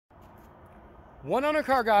One-owner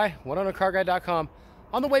car guy, oneownercarguy.com.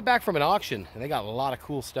 On the way back from an auction, and they got a lot of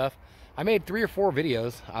cool stuff. I made 3 or 4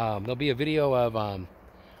 videos. There'll be a video of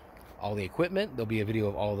all the equipment. There'll be a video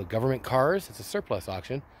of all the government cars. It's a surplus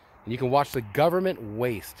auction. And you can watch the government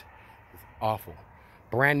waste. It's awful.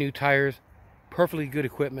 Brand new tires, perfectly good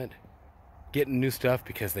equipment, getting new stuff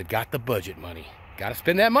because they've got the budget money. Got to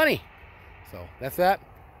spend that money. So that's that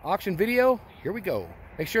auction video. Here we go.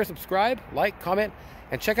 Make sure to subscribe, like, comment,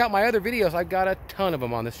 and check out my other videos. I've got a ton of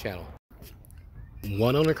them on this channel.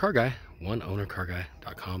 One owner car guy,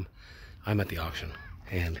 oneownercarguy.com. I'm at the auction,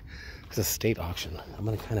 and it's a state auction. I'm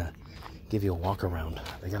going to kind of give you a walk around.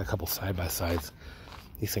 They got a couple side-by-sides.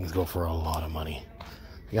 These things go for a lot of money.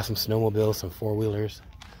 They got some snowmobiles, some four-wheelers.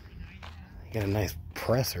 They got a nice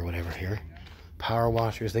press or whatever here. Power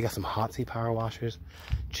washers. They got some hot seat power washers,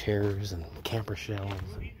 chairs and camper shells,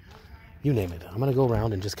 and you name it. I'm going to go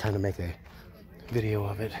around and just kind of make a video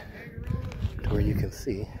of it to where you can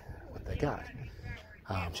see what they got.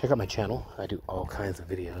 Check out my channel. I do all kinds of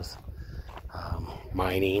videos.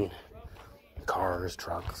 Mining, cars,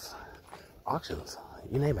 trucks, auctions,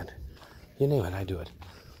 you name it. You name it, I do it.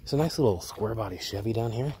 It's a nice little square body Chevy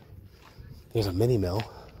down here. There's a mini mill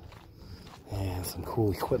and some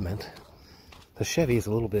cool equipment. The Chevy is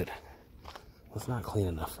a little bit, well, it's not clean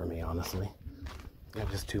enough for me, honestly.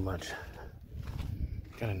 Got just too much.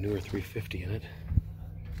 Got a newer 350 in it.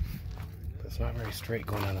 It's not very straight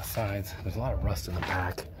going down the sides. There's a lot of rust in the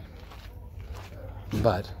back.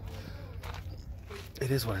 But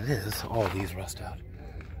it is what it is. All of these rust out.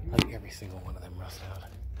 Like every single one of them rust out.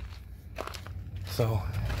 So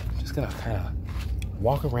I'm just gonna kind of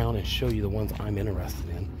walk around and show you the ones I'm interested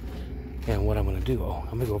in. And what I'm gonna do, I'm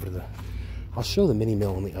gonna go over to I'll show the mini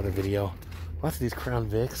mill in the other video. Lots of these Crown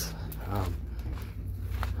Vics. I'm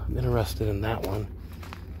interested in that one.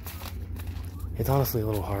 It's honestly a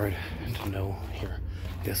little hard to know here.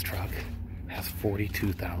 This truck has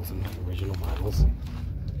 42,000 original miles. It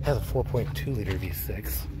has a 4.2 liter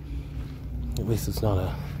V6. At least it's not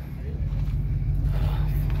a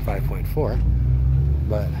 5.4.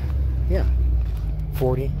 But yeah,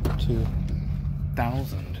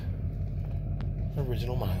 42,000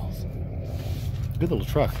 original miles. Good little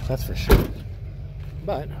truck, that's for sure.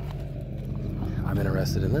 But I'm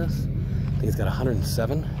interested in this. I think it's got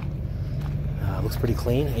 107. Looks pretty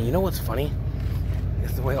clean. And you know what's funny?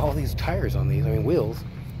 It's the way all these tires on these, wheels,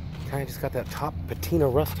 kind of just got that top patina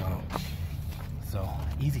rust on them. So,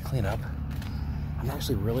 easy cleanup. I'm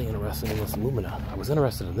actually really interested in this Lumina. I was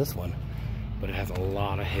interested in this one, but it has a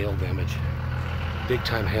lot of hail damage. Big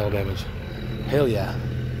time hail damage. Hell yeah.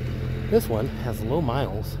 This one has low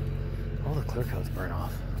miles. All the clear coats burn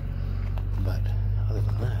off. But other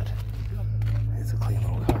than that, it's a clean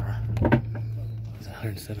little car. It's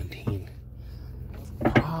 117.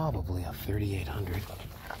 Probably a 3800,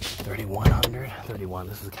 3100, 31.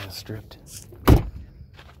 This is kind of stripped.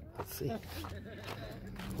 Let's see.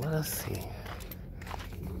 Let us see.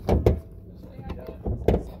 I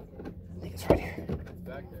think it's right here.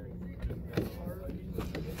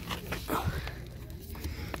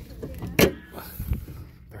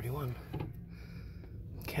 31.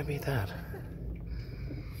 Can't beat that.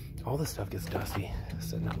 All this stuff gets dusty,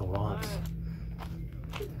 sitting out in the lots.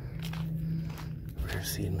 Rear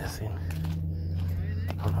seat missing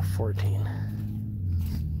on a 14.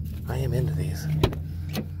 I am into these,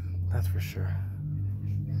 that's for sure.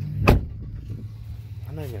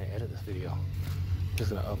 I'm not even going to edit this video. I'm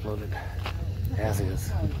just going to upload it as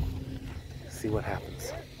is. See what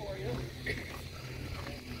happens.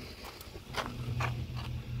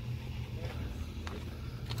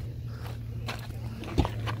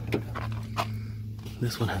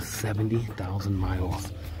 This one has 70,000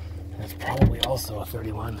 miles. That's probably also a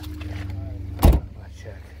 31. Let's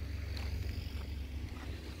check.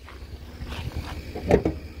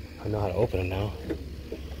 I know how to open it now.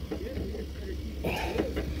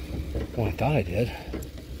 Well, I thought I did.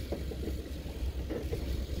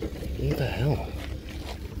 What the hell?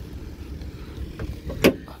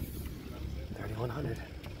 3100.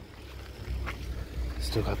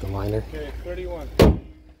 Still got the liner. Okay, 31.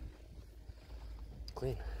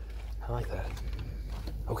 Clean. I like that.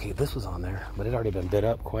 Okay, this was on there, but it already been bid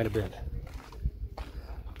up quite a bit.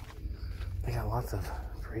 They got lots of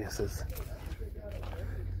Priuses.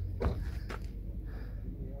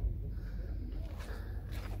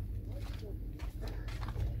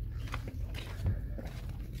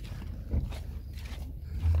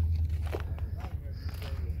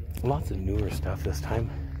 Lots of newer stuff this time.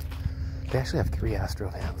 They actually have 3 Astro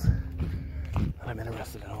vans. I'm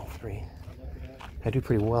interested in all 3. I do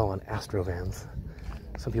pretty well on Astro vans.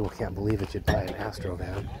 Some people can't believe that you'd buy an Astro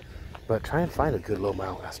van. But try and find a good low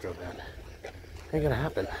mile Astro van. Ain't gonna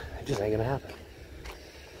happen. It just ain't gonna happen.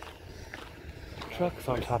 Trucks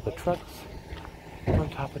on top of trucks. On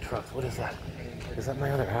top of trucks. What is that? Is that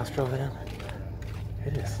my other Astro van?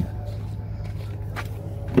 It is.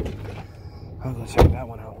 I'll go check that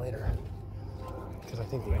one out later. Because I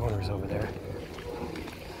think the owner's over there.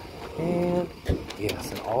 And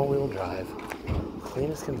yes, an all-wheel drive.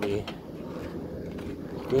 Clean as can be.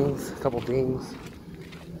 Dings, a couple dings.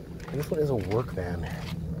 And this one is a work van,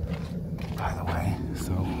 by the way.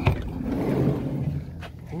 So,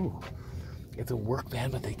 ooh, it's a work van,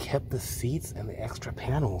 but they kept the seats and the extra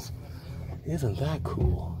panels. Isn't that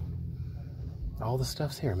cool? All the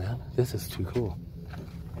stuff's here, man. This is too cool.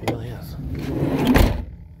 It really is.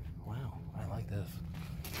 Wow, I like this.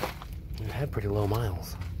 It had pretty low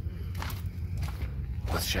miles.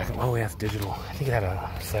 Let's check it. Oh, yeah, it's digital. I think it had a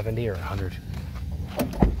 70 or 100.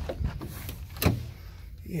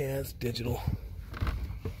 Yeah, it's digital.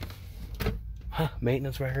 Huh,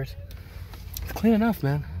 maintenance records. It's clean enough,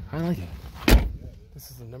 man. I like it. This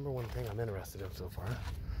is the #1 thing I'm interested in so far.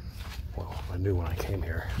 Well, I knew when I came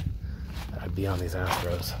here that I'd be on these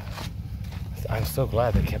Astros. I'm so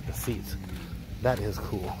glad they kept the seats. That is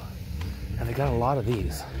cool. And they got a lot of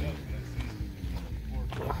these.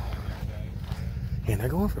 And they're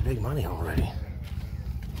going for big money already.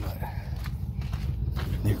 But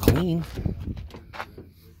they're clean.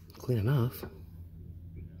 Clean enough.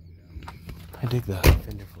 I dig the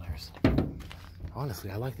fender flares.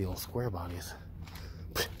 Honestly, I like the old square bodies.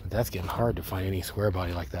 But that's getting hard to find any square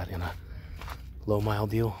body like that in a low mile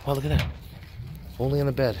deal. Oh, look at that. Only on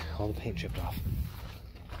the bed. All the paint chipped off.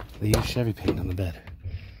 They use Chevy paint on the bed.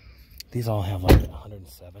 These all have like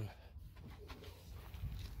 107.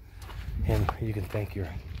 And you can thank your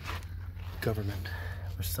government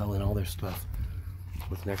for selling all their stuff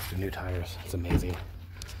with next to new tires. It's amazing.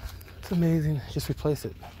 It's amazing. Just replace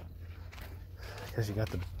it. Because you got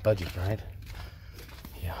the budget, right?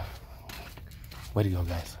 Yeah. Way to go,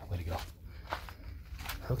 guys. Way to go.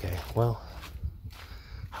 Okay, well,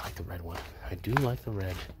 I like the red one. I do like the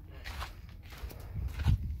red.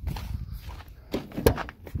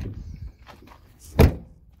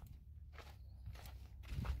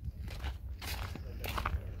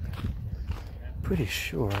 Pretty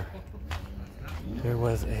sure there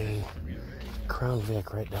was a Crown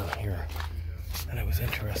Vic right down here that I was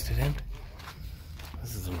interested in.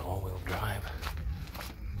 This is an all-wheel drive,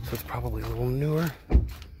 so it's probably a little newer.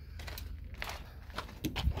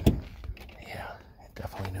 Yeah,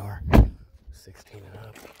 definitely newer. 16 and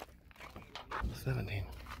up. 17.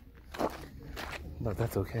 But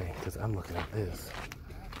that's okay, because I'm looking at this.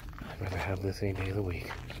 I'd rather have this any day of the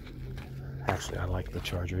week. Actually, I like the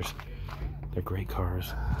Chargers. They're great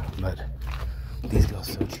cars, but these go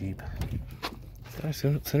so cheap. It's got a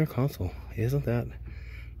center console. Isn't that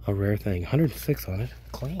a rare thing? 106 on it.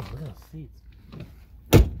 Clean. Look at those seats.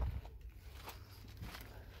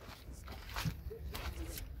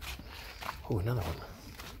 Oh, another one.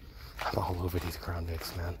 I'm all over these Crown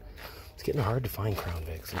Vics, man. It's getting hard to find Crown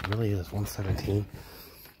Vics. It really is. 117.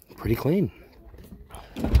 Pretty clean.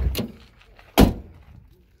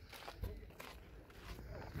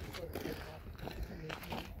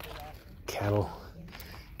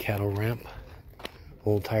 Cattle ramp,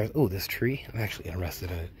 old tires. Oh, this tree, I'm actually interested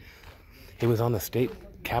in it. It was on the state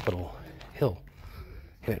capitol hill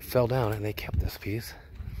and it fell down and they kept this piece.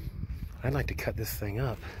 I'd like to cut this thing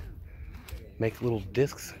up, make little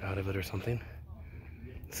discs out of it or something,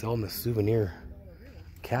 sell them as souvenir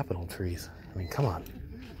capitol trees. I mean, come on,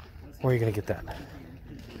 where are you gonna get that?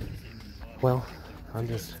 Well, I'm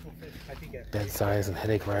just bed size and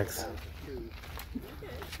headache racks.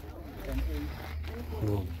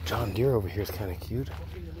 Little John Deere over here is kind of cute.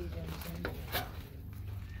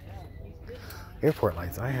 Airport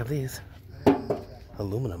lights. I have these.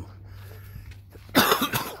 Aluminum.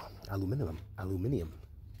 Aluminium.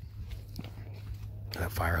 I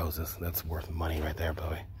have fire hoses. That's worth money right there,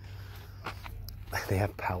 boy. They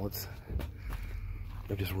have pallets.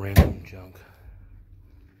 They're just random junk.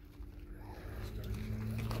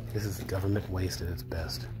 This is government waste at its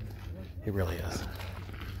best. It really is.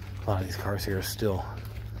 A lot of these cars here are still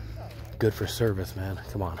good for service, man.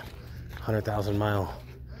 Come on. 100,000 mile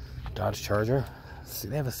Dodge Charger. See,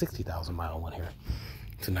 they have a 60,000 mile one here.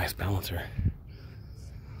 It's a nice balancer.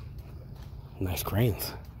 Nice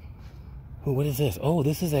grains. Ooh, what is this? Oh,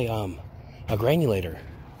 this is a granulator.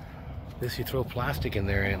 This, you throw plastic in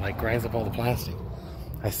there and it like grinds up all the plastic.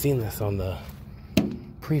 I've seen this on the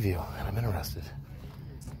preview and I'm interested.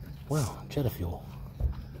 Wow, jet fuel.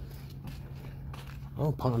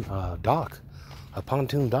 Oh, dock. A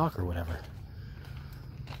pontoon dock or whatever.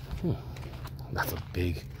 That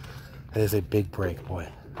is a big brake, boy.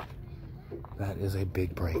 That is a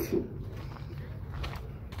big brake.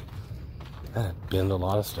 That'd bend a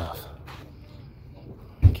lot of stuff.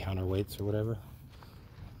 Counterweights or whatever.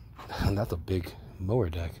 And that's a big mower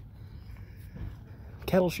deck.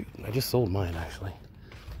 Cattle shooting. I just sold mine, actually.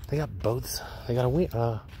 They got boats. They got a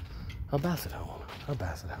basset hound. A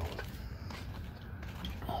basset hound.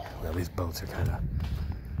 Well, these boats are kind of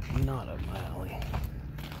not up my alley.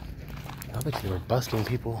 I bet you they were busting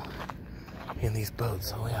people in these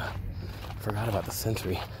boats. Oh yeah, forgot about the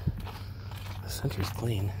Sentry. The Sentry's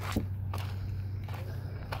clean.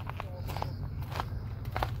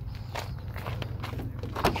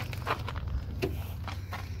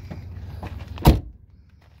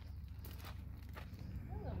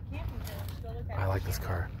 I like this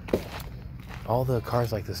car. All the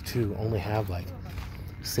cars like this too only have like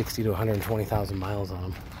 60 to 120,000 miles on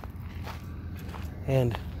them.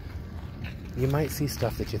 And you might see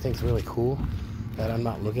stuff that you think is really cool that I'm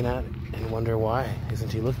not looking at and wonder why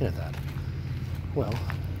isn't he looking at that? Well,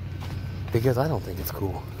 because I don't think it's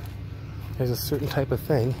cool. There's a certain type of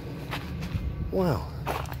thing. Wow.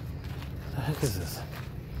 What the heck is this?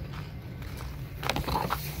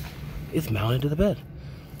 It's mounted to the bed.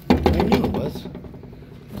 I knew it was.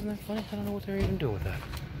 Isn't that funny? I don't know what they're even doing with that.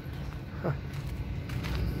 Huh.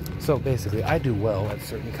 So basically, I do well at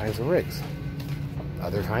certain kinds of rigs.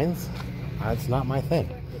 Other kinds, that's not my thing.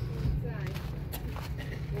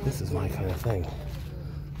 This is my kind of thing.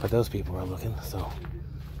 But those people are looking, so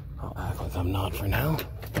I'll act like I'm not for now.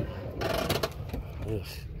 Ugh.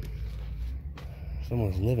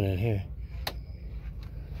 Someone's living in here.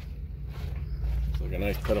 It's like a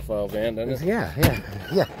nice pedophile van, doesn't it?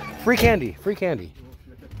 Yeah. Free candy, free candy.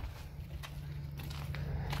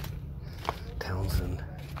 Townsend.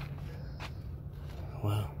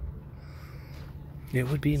 Wow. It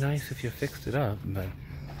would be nice if you fixed it up, but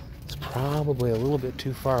it's probably a little bit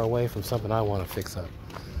too far away from something I want to fix up.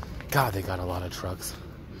 God, they got a lot of trucks.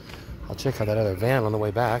 I'll check out that other van on the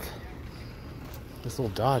way back. This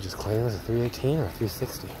little Dodge is clean. Is it 318 or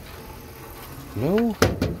 360? No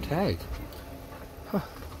tag. Huh.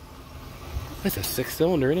 It's a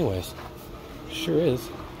 6-cylinder anyways. Sure is.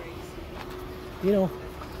 You know,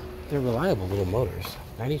 they're reliable little motors.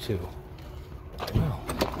 92. Wow.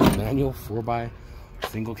 Manual 4x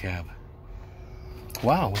single cab.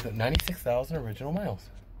 Wow, with 96,000 original miles.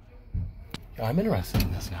 I'm interested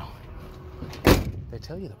in this now. They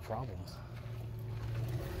tell you the problems.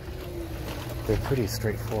 They're pretty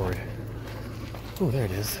straightforward. Oh, there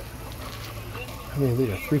it is. How many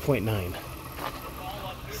liter? 3.9.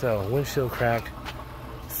 So, windshield cracked,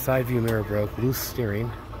 side view mirror broke, loose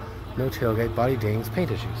steering, no tailgate, body dings, paint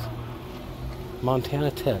issues. Montana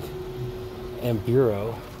Tech and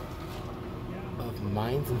Bureau of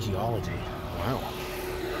Mines and Geology. Wow.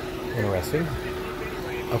 Interesting.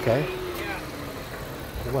 Okay.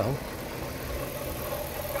 Well,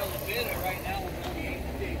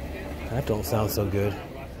 that don't sound so good.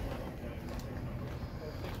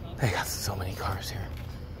 They got so many cars here.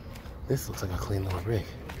 This looks like a clean little rig.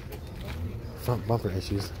 Front bumper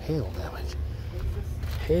issues, hail damage.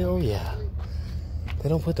 Hell yeah. They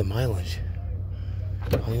don't put the mileage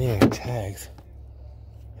on any of their tags.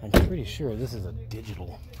 I'm pretty sure this is a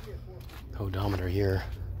digital odometer here.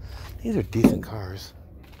 These are decent cars.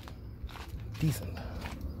 Decent.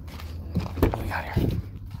 What do we got here?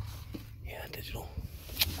 Yeah, digital.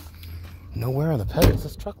 No wear on the pedals.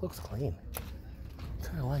 This truck looks clean.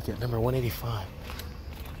 Kind of like it. Number 185.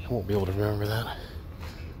 I won't be able to remember that.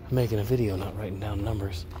 I'm making a video, not writing down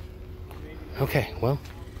numbers. Okay, well,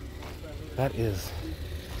 that is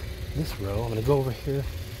this row. I'm going to go over here.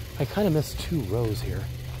 I kind of missed 2 rows here.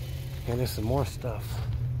 And there's some more stuff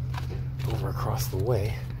over across the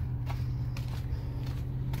way.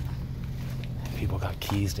 People got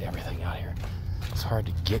keys to everything out here. It's hard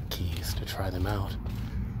to get keys to try them out.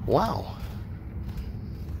 Wow.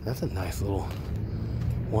 That's a nice little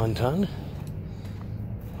 1-ton.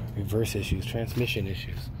 Reverse issues, transmission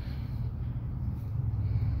issues.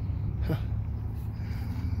 Huh.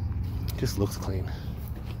 Just looks clean.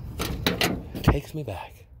 Takes me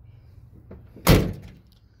back.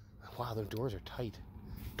 Wow, their doors are tight.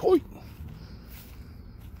 Tight!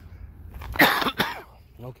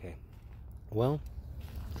 Okay. Well,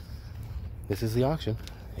 this is the auction,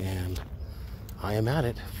 and I am at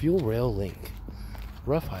it. Fuel rail link.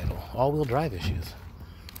 Rough idle. All-wheel drive issues.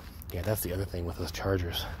 Yeah, that's the other thing with those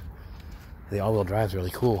Chargers. The all-wheel drive is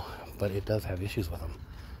really cool, but it does have issues with them.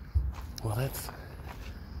 Well, that's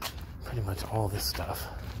pretty much all this stuff.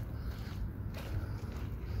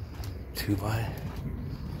 2x,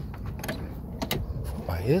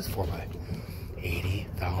 4x. It is 4x.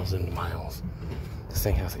 80,000 miles. This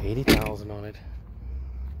thing has 80,000 on it.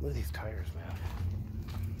 Look at these tires, man.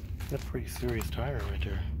 That's a pretty serious tire right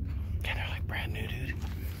there. God, they're like brand new, dude.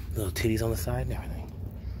 Little titties on the side and everything.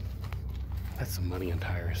 That's some money in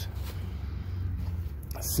tires.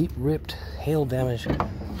 Seat ripped, hail damage,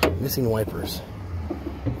 missing wipers.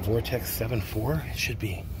 Vortex 7.4, it should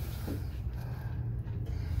be.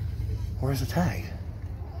 Where's the tag?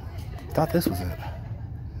 Thought this was it.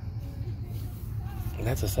 And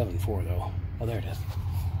that's a 7.4 though. Oh, there it is.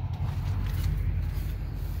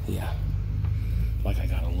 Yeah. Like I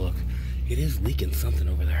gotta look. It is leaking something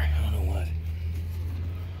over there. I don't know what.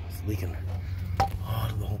 It's leaking.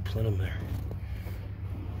 Oh, the whole plenum there.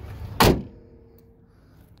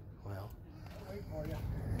 Well.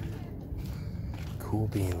 Cool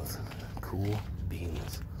beans. Cool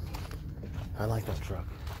beans. I like that truck.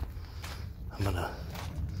 I'm gonna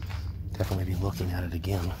definitely be looking at it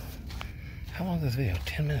again. How long is this video?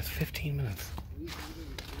 10 minutes? 15 minutes?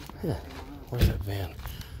 Yeah. Where's that van?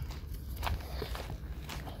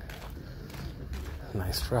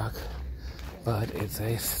 Nice truck. But it's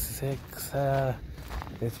a 6,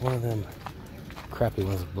 it's one of them crappy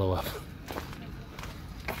ones that blow up.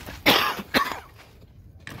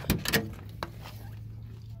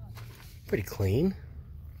 Pretty clean.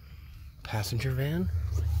 Passenger van.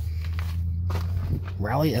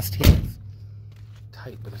 Rally STX.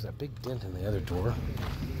 Tight, but there's that big dent in the other door.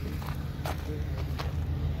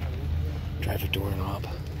 Drive the door knob.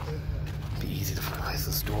 Be easy to replace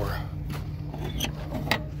this door.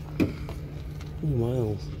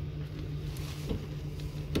 Miles.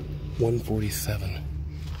 147.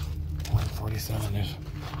 147. There's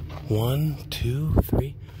 1, 2,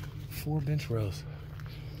 3, 4 bench rows.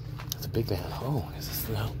 That's a big van. Oh, is this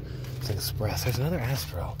now? It's an Express. There's another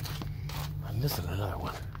Astro. I'm missing another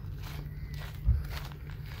one.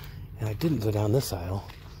 And I didn't go down this aisle,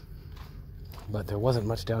 but there wasn't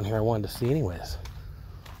much down here I wanted to see anyways.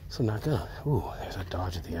 So I'm not gonna. Ooh, there's a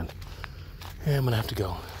Dodge at the end. And I'm gonna have to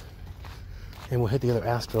go. And we'll hit the other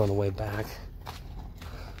Astro on the way back.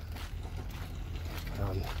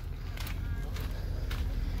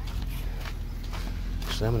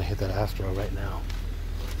 Actually, I'm gonna hit that Astro right now,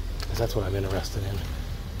 because that's what I'm interested in.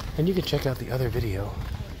 And you can check out the other video.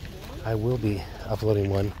 I will be uploading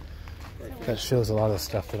one that shows a lot of the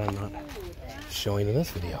stuff that I'm not showing in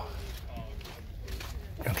this video.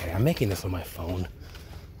 Okay, I'm making this on my phone.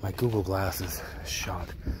 My Google Glass is shot.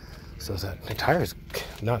 So is that the tire's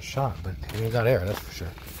not shot, but you got air, that's for sure.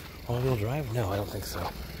 All-wheel drive? No, I don't think so.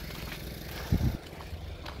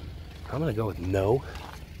 I'm gonna go with no.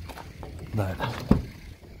 But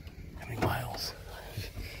how many miles?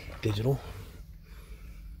 Digital.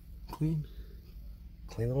 Clean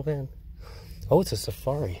little van. Oh, it's a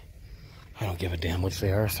Safari. I don't give a damn which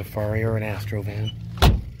they are, a Safari or an Astro van.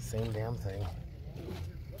 Same damn thing.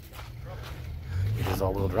 It is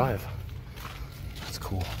all-wheel drive. That's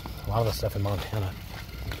cool. A lot of the stuff in Montana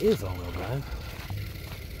is all-wheel drive.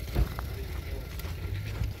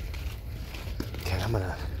 Okay, I'm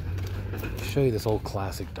gonna show you this old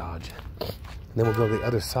classic Dodge. And then we'll go to the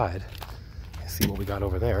other side and see what we got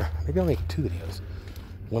over there. Maybe I'll make 2 videos.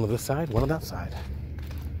 One on this side, one on that side.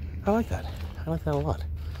 I like that. I like that a lot.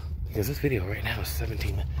 Because this video right now is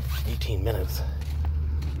 18 minutes.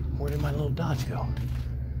 Where did my little Dodge go?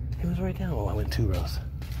 It was right down. Oh, I went 2 rows.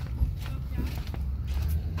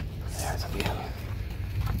 There's a view.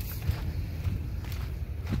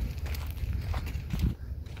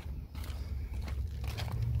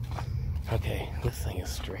 Okay, this thing is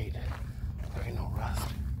straight. There ain't no rust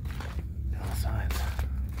down the sides.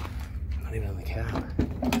 Not even on the cab.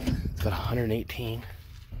 It's got 118.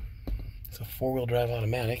 It's a 4-wheel drive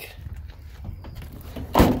automatic.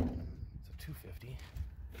 It's a 250.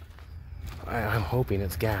 I'm hoping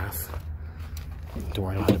it's gas, to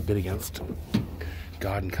where I don't have to bid against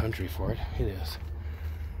God and country for it. It is.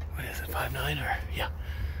 What is it, 5.9 or? Yeah,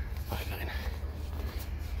 5.9.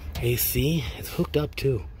 AC, it's hooked up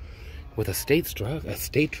too. With a state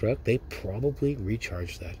truck, they probably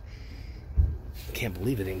recharged that. Can't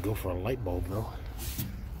believe it didn't go for a light bulb though.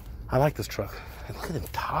 I like this truck. And look at them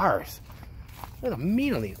tires. Look at the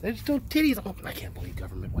meat on these. There's no titties. Oh, I can't believe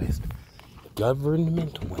government waste.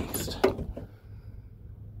 Government waste.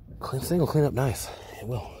 This thing will clean up nice. It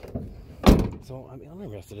will. So, I mean, I'm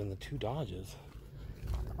interested in the 2 Dodges,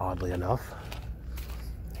 oddly enough.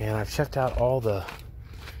 And I've checked out all the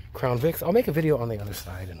Crown Vics. I'll make a video on the other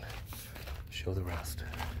side and show the rest.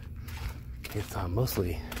 It's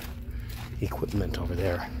mostly equipment over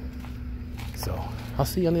there. So, I'll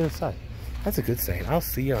see you on the other side. That's a good saying. I'll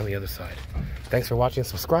see you on the other side. Thanks for watching.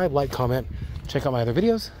 Subscribe, like, comment. check out my other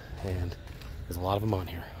videos, and there's a lot of them on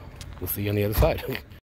here. We'll see you on the other side.